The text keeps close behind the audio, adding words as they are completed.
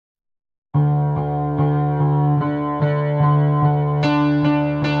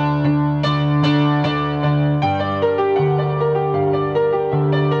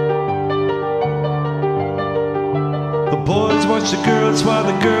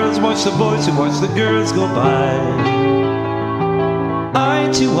watch the boys who watch the girls go by. Eye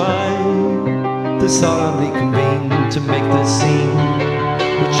to eye, they solemnly convene to make this scene,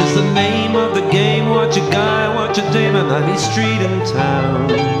 which is the name of the game. Watch a guy, watch a dame on any street in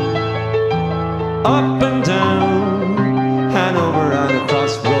town. Up and down, Hanover and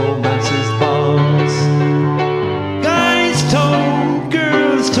across romance's balls. Guys told,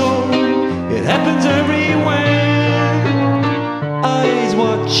 girls told, it happens everywhere. Eyes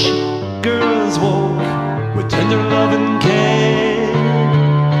watch, girls walk with tender love and care.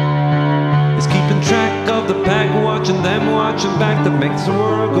 It's keeping track of the pack, watching them, watching back, that makes the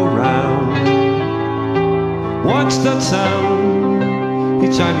world go round. Watch that sound,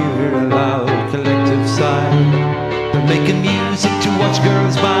 each time you hear a loud collective sigh. They're making music to watch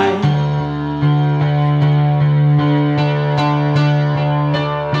girls by.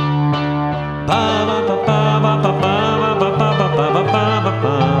 Ba ba ba ba ba ba ba ba ba ba ba ba ba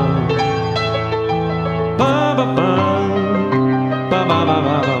ba. Ba ba ba ba ba ba ba ba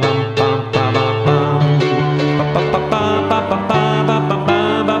ba.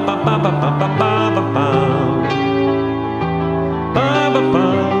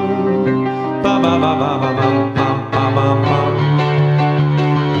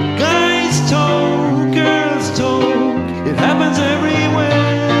 Guys told, girls told, it happens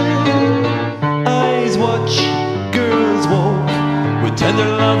everywhere. Eyes watch, girls walk with tender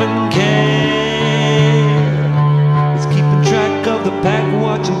love and care. It's keeping track of the pack,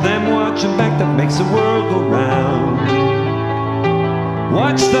 watching them, watching back, that makes the world go round.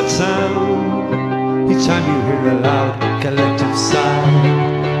 Watch that sound, each time you hear a loud collective sigh.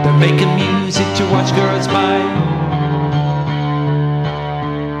 They're making music to watch girls by.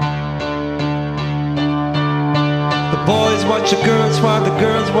 The boys watch the girls while the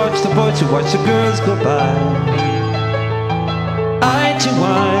girls watch the boys who watch the girls go by. Eye to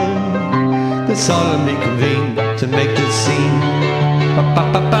eye, they solemnly convene to make this scene. Ba ba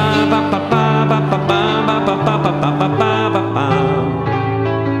ba ba ba